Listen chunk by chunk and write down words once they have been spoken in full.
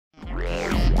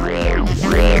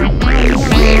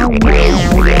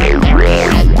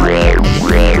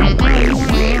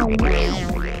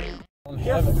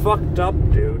fucked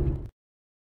up, dude.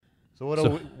 So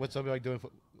what's everybody doing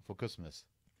for Christmas?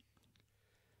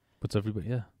 What's everybody?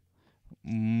 Yeah.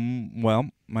 Well,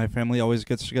 my family always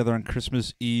gets together on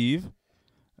Christmas Eve,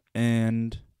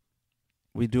 and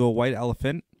we do a white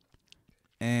elephant,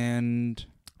 and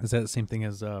Is that the same thing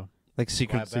as like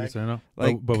secret. Secrets? I don't know.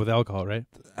 Like- but with alcohol, right?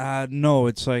 No,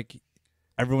 it's like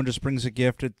everyone just brings a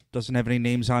gift. It doesn't have any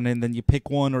names on it, and then you pick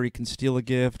one, or you can steal a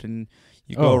gift, and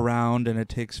you go around, and it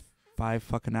takes 5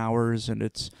 fucking hours, and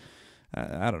it's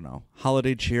I don't know,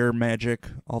 holiday cheer, magic,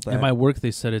 all that. At my work,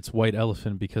 they said it's white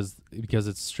elephant because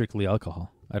it's strictly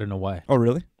alcohol. I don't know why. Oh,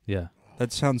 really? Yeah.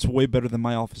 That sounds way better than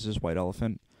my office's white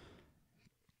elephant,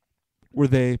 where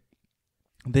they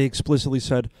explicitly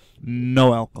said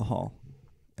no alcohol,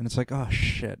 and it's like, oh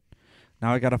shit,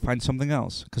 now I gotta find something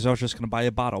else because I was just gonna buy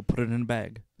a bottle, put it in a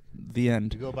bag. The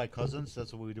end. You go by cousins.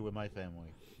 That's what we do with my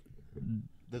family.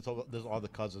 There's all the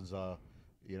cousins.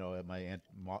 At my aunt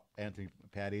and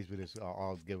Patty's, we just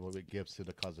all give away gifts to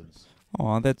the cousins.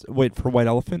 Oh, that's wait for white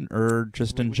elephant or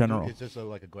just in general. It's just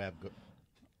like a grab.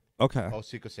 Okay. Oh,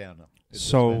 Secret Santa.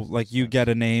 So like you get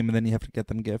a name and then you have to get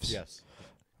them gifts. Yes.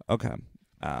 Okay.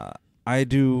 I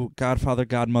do godfather,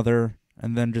 godmother,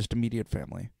 and then just immediate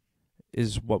family,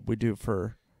 is what we do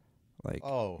for, like,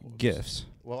 gifts.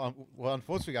 Well,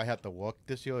 unfortunately, I had to work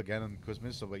this year again on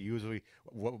Christmas. So,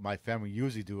 what my family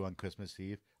usually do on Christmas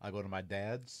Eve, I go to my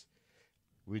dad's.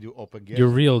 We do open gifts. Your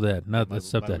real dad, not the my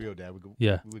stepdad. real dad.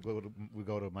 We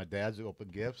go to my dad's. We open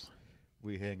gifts.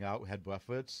 We hang out. We had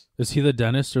breakfast. Is he the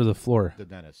dentist or the floor? The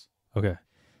dentist. Okay.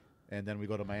 And then we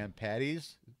go to my aunt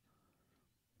Patty's,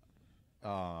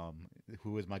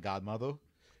 who is my godmother.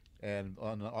 And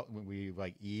we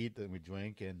like eat and we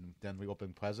drink and then we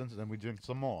open presents and then we drink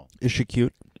some more. Is she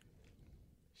cute?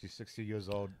 She's 60 years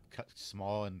old,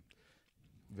 small and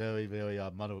very, very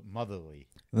motherly.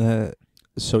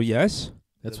 So yes.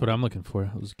 That's what I'm looking for.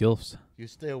 Those gilfs. You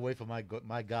stay away from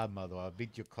my godmother. I'll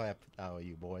beat your crap out of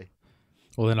you, boy.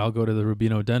 Well, then I'll go to the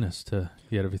Rubino dentist to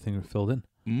get everything filled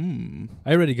in.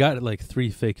 I already got like 3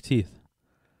 fake teeth.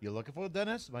 You're looking for a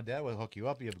dentist? My dad will hook you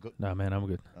up. You have good. Nah, man, I'm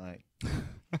good. All right.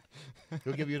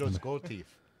 He'll give you those gold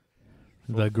teeth.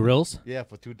 The grills? Yeah,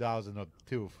 for $2,000 a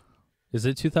tooth. Is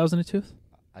it $2,000 a tooth?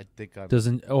 I think I'm.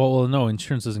 Doesn't? Oh well, no.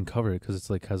 Insurance doesn't cover it because it's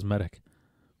like cosmetic.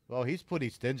 Well, he's pretty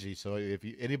stingy. So if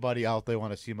anybody out there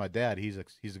want to see my dad, he's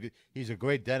a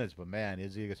great dentist, but man,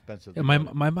 is he expensive? Yeah, my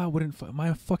mom wouldn't.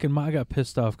 My fucking mom got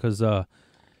pissed off because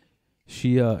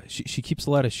she keeps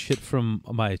a lot of shit from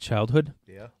my childhood.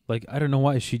 Yeah. Like I don't know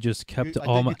why she just kept I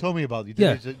all think my. you told me about it.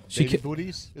 Yeah, She baby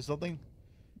booties or something.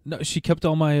 No, she kept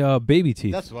all my baby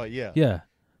teeth. That's right. Yeah. Yeah.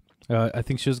 I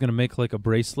think she was gonna make like a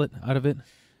bracelet out of it,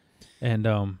 and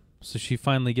so she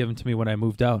finally gave them to me when I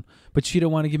moved out. But she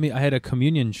didn't want to give me. I had a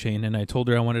communion chain, and I told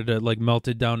her I wanted to like melt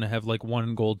it down to have like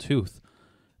one gold tooth,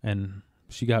 and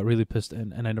she got really pissed,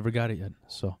 and I never got it yet.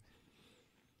 So,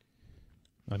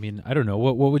 I mean, I don't know.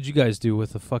 What would you guys do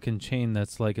with a fucking chain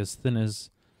that's like as thin as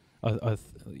a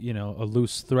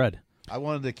loose thread? I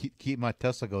wanted to keep my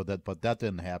testicle, but that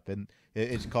didn't happen.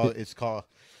 It's called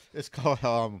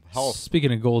health.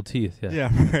 Speaking of gold teeth, yeah.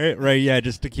 Yeah, right, yeah,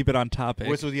 just to keep it on topic.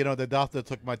 Which was, the doctor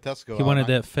took my testicle. He wanted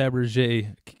that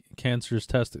Fabergé cancerous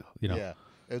testicle, Yeah,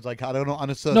 it was like I don't know.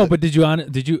 Honestly, no, but did you?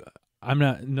 I'm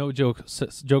not. No joke.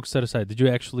 Joke set aside. Did you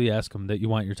actually ask him that you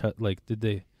want your Did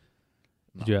they?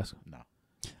 Did you ask him? No.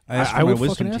 I asked for I my would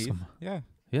wisdom fucking ask teeth. him. Yeah,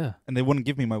 Yeah. and they wouldn't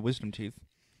give me my wisdom teeth,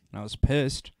 and I was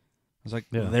pissed. I was like,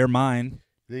 Yeah. they're mine.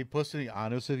 To be personally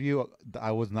honest with you,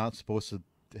 I was not supposed to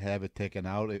have it taken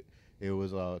out. It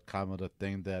was a kind of the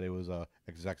thing that it was a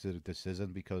executive decision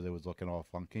because it was looking all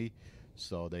funky.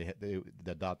 So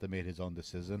the doctor made his own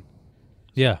decision.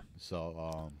 Yeah.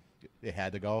 So it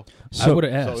had to go. I would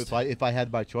have asked. So if I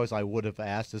had my choice, I would have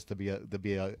asked this to be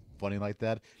a funny like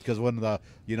that because one of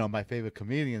the my favorite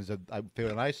comedians that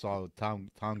I saw Tom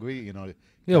Green,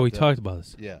 Yeah, we talked about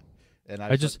this. Yeah, and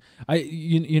I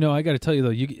got to tell you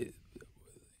though,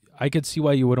 I could see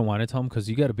why you wouldn't want to tell them because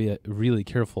you got to be really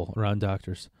careful around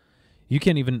doctors. You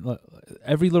can't even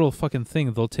every little fucking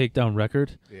thing they'll take down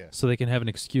record, so they can have an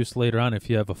excuse later on if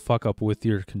you have a fuck up with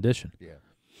your condition. Yeah.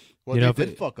 Well, they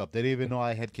did fuck up. They didn't even know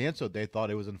I had cancer. They thought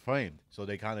it was inflamed, so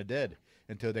they kind of did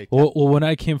until they. Well, when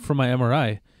I came for my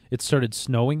MRI, it started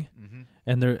snowing,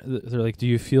 and they're like, "Do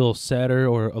you feel sadder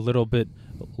or a little bit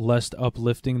less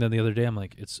uplifting than the other day?" I'm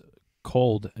like, "It's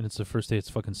cold, and it's the first day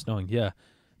it's fucking snowing." Yeah.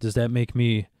 Does that make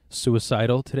me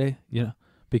suicidal today?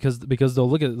 Because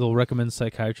they'll recommend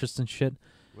psychiatrists and shit.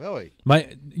 Really?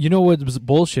 You know what was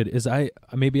bullshit is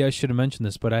maybe I should have mentioned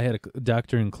this, but I had a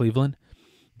doctor in Cleveland,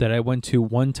 that I went to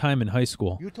one time in high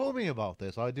school. You told me about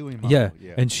this. I do remember. Yeah,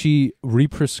 Yeah. and she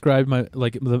represcribed my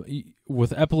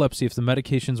with epilepsy. If the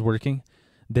medication's working,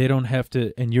 they don't have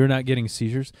to, and you're not getting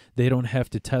seizures. They don't have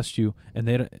to test you, and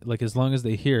they don't, like, as long as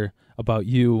they hear about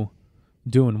you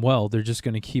doing well, they're just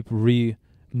going to keep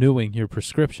renewing your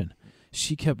prescription.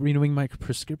 She kept renewing my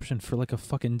prescription for like a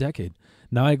fucking decade.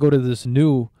 Now I go to this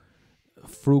new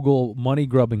frugal money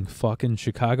grubbing fuck in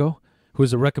Chicago, who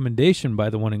is a recommendation by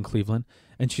the one in Cleveland,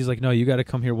 and she's like, no, you got to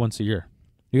come here once a year.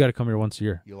 You got to come here once a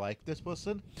year. You like this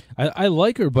person? I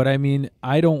like her, but I mean,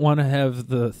 I don't want to have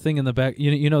the thing in the back.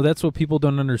 You know, that's what people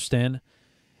don't understand.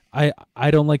 I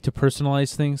don't like to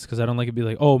personalize things because I don't like it to be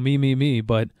like, oh, me.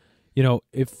 But, you know,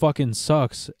 it fucking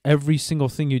sucks. Every single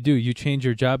thing you do, you change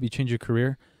your job, you change your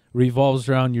career, revolves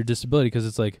around your disability because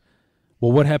it's like,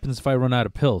 well, what happens if I run out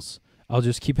of pills? I'll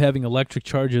just keep having electric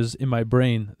charges in my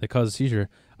brain that cause a seizure.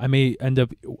 I may end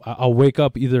up, I'll wake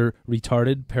up either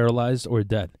retarded, paralyzed, or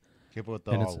dead. People with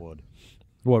the And R it's- word.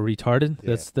 What, retarded?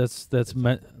 Yeah.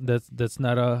 That's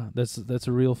not a that's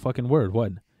a real fucking word.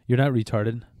 What? You're not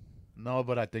retarded. No,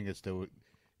 but I think it's the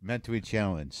mentally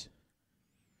challenged.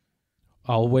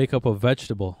 I'll wake up a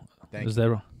vegetable. Thank Is you. that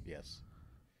wrong? Yes.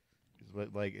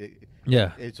 But like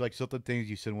Yeah. it's like certain things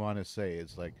you shouldn't want to say.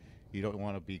 It's like you don't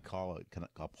want to be called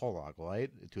a Polak, right?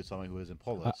 To someone who isn't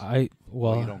Polish.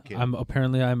 Well, you don't care.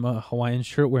 I'm a Hawaiian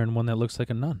shirt wearing one that looks like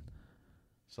a nun.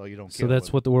 So you don't care. So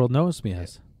that's what the world knows me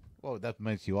as. Well, that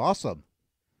makes you awesome.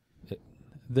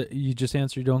 You just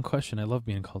answered your own question. I love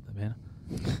being called that, man.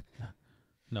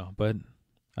 No, but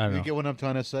I don't You know. get what I'm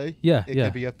trying to say? Yeah, It yeah.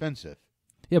 could be offensive.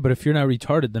 Yeah, but if you're not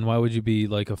retarded, then why would you be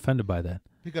like offended by that?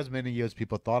 Because many years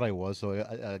people thought I was, so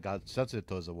I got sensitive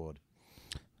towards the word.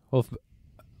 Well,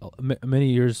 many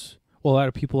years. Well, a lot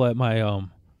of people at my I'm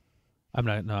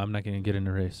not going to get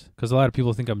into race because a lot of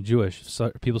people think I'm Jewish.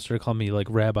 So people started calling me like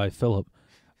Rabbi Philip.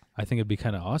 I think it'd be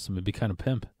kind of awesome. It'd be kind of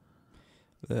pimp.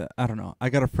 I don't know. I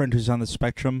got a friend who's on the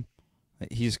spectrum.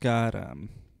 He's got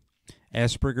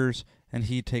Asperger's, and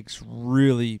he takes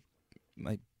really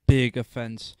like big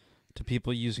offense to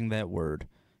people using that word.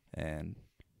 And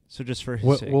so just for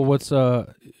his sake. Well, what's do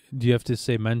you have to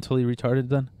say mentally retarded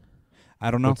then? I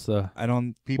don't know. What's the I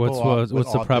don't. what's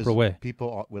the proper way?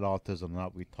 People with autism are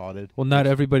not retarded. Well, not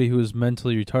everybody who is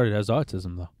mentally retarded has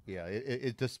autism though. Yeah,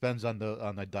 it just depends on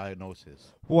the diagnosis.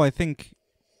 Well, I think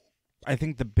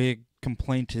the big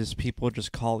complaint is people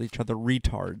just call each other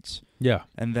retards, Yeah.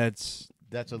 and that's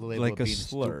That's a label like of a being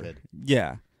slur. stupid.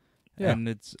 Yeah. Yeah.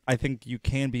 And I think you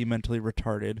can be mentally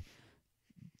retarded,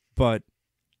 but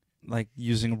like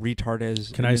using retard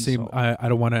as Can an I say insult. I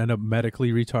don't want to end up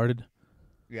medically retarded?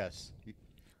 Yes.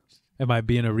 Am I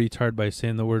being a retard by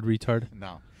saying the word retard?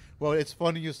 No. Well, it's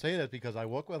funny you say that because I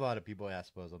work with a lot of people with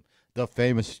Asperger's. The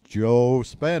famous Joe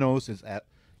Spanos is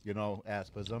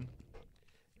Asperger's,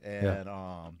 and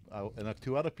and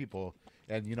two other people,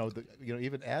 and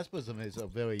even Asperger's is a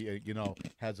very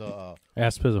has a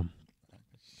Asphism.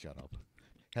 shut up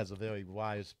has a very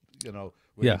wise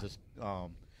Yeah. just,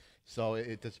 so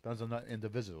it depends on the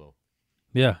individual.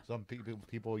 Yeah. Some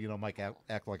people might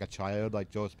act like a child,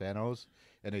 like Joe Spanos,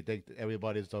 and they think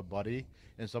everybody's their buddy.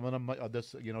 And some of them are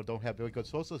just, don't have very good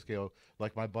social skill,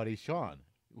 like my buddy Sean,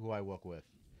 who I work with.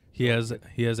 He has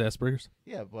Asperger's.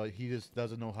 Yeah, but he just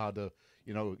doesn't know how to,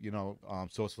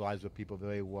 socialize with people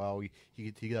very well.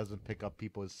 He doesn't pick up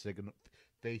people's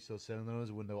facial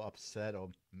signals when they're upset or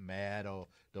mad or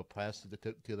depressed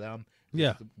to them. It's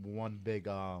Yeah. just one big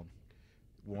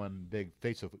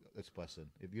facial expression.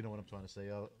 If you know what I'm trying to say,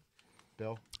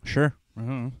 Bill. Sure.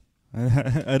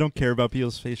 I don't care about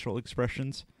people's facial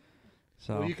expressions.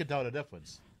 So Well, you can tell the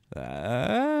difference.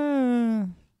 uh,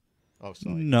 Oh,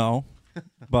 sorry. no,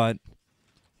 but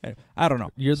I don't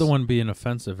know. You're the one being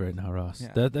offensive right now, Ross.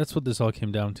 Yeah. That's what this all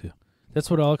came down to. That's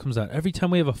what it all comes out. Every time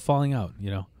we have a falling out,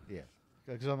 Yeah,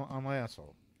 because I'm an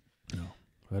asshole.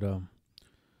 But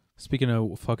speaking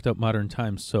of fucked up modern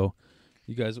times, so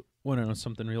you guys want to know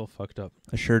something real fucked up?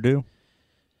 I sure do.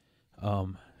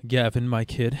 Gavin, my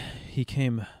kid, he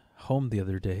came home the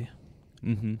other day,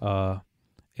 Mm-hmm.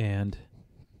 and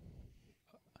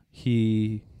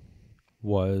he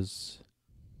was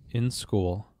in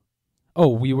school. Oh,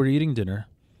 we were eating dinner,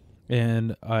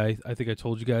 and I think I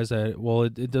told you guys that, well,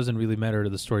 it doesn't really matter to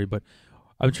the story, but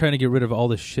I'm trying to get rid of all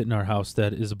this shit in our house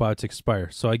that is about to expire.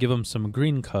 So I give him some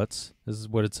green cuts. This is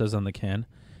what it says on the can.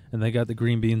 And they got the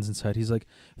green beans inside. He's like,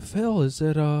 Phil, is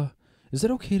it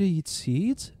okay to eat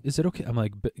seeds? Is it okay? I'm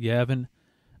like, Gavin,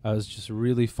 I was just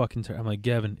really fucking tired. I'm like,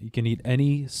 Gavin, you can eat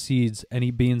any seeds, any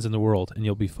beans in the world, and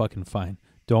you'll be fucking fine.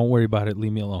 Don't worry about it.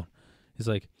 Leave me alone. He's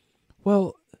like,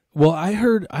 well, Well, I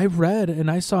read,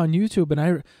 and I saw on YouTube,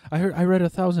 and I read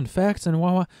 1,000 facts,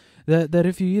 and that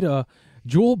if you eat a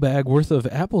jewel bag worth of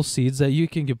apple seeds, that you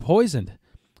can get poisoned.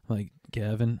 Like,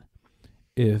 Gavin,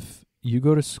 if you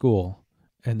go to school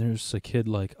and there's a kid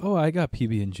like, oh, I got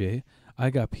PB&J, I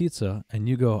got pizza, and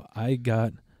you go, I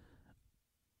got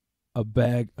a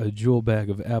jewel bag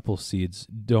of apple seeds,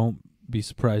 don't be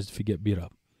surprised if you get beat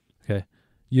up. Okay?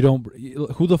 You don't.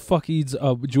 Who the fuck eats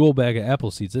a jewel bag of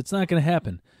apple seeds? It's not going to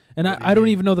happen. And I don't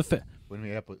even know the When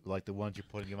we apple, like the ones you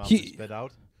put in your mouth and spit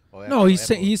out. No, he's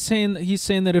saying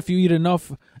that if you eat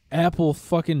enough apple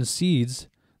fucking seeds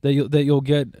that you'll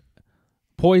get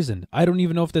poisoned. I don't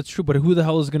even know if that's true, but who the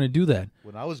hell is going to do that?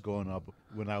 When I was growing up,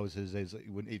 when I was his age,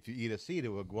 if you eat a seed, it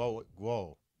would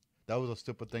grow. That was a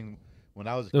stupid thing when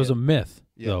I was a kid. It was a myth,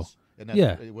 yes. though. And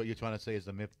that's what you're trying to say is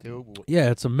a myth too?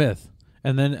 Yeah, it's a myth.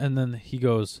 And then he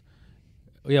goes,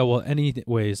 yeah, well,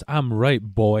 anyways, I'm right,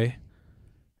 boy.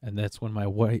 And that's when my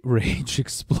white rage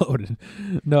exploded.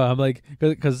 No, I'm like,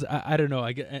 because I don't know.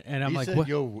 And I'm he like, said, what?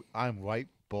 "Yo, I'm right,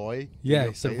 boy." Yeah,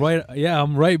 he said, right. Yeah,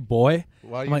 I'm right, boy.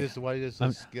 Why you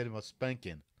just get him a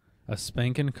spanking? A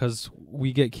spanking? Because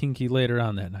we get kinky later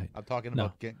on that night. I'm talking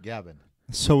about Gavin.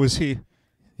 So is he.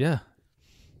 Yeah.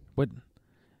 What?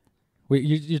 Wait,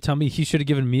 you tell me he should have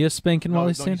given me a spanking while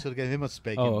he's saying? You should have given him a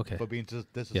spanking for being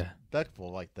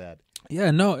disrespectful like that.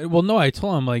 Yeah, no. Well, no, I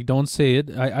told him, like, don't say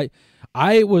it.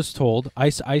 I was told, I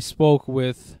spoke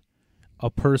with a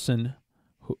person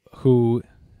who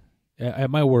at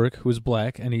my work who's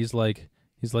black, and he's like,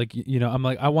 you know, I'm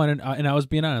like, I wanted, and I was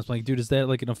being honest, I'm like, dude, is that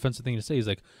like an offensive thing to say? He's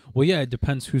like, well, yeah, it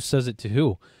depends who says it to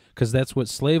who, because that's what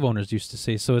slave owners used to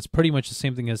say. So it's pretty much the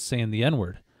same thing as saying the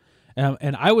N-word.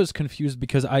 And I was confused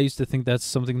because I used to think that's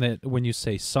something that when you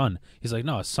say son, he's like,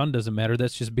 no, a son doesn't matter.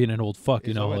 That's just being an old fuck,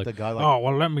 you know. Like, oh,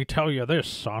 well, let me tell you this,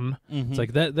 son. Mm-hmm. It's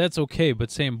like that's okay,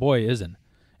 but saying boy isn't.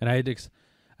 And I had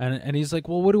and he's like,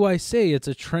 well, what do I say? It's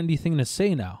a trendy thing to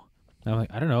say now. And I'm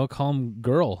like, I don't know, call him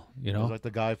girl, you know. It's like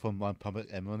the guy from Pumpet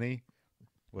Emily.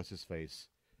 What's his face?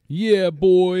 Yeah,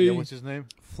 boy. Yeah, what's his name?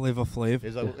 Flava Flav.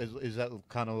 Is that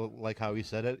kind of like how he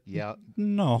said it? Yeah.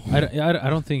 No. I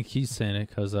don't think he's saying it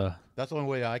because that's the only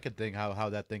way I could think how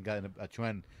that thing got in a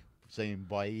trend, saying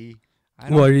boy.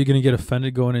 Well, are you gonna get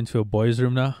offended going into a boys'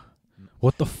 room now?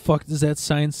 What the fuck does that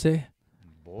sign say?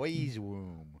 Boys'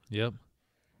 room. Yep.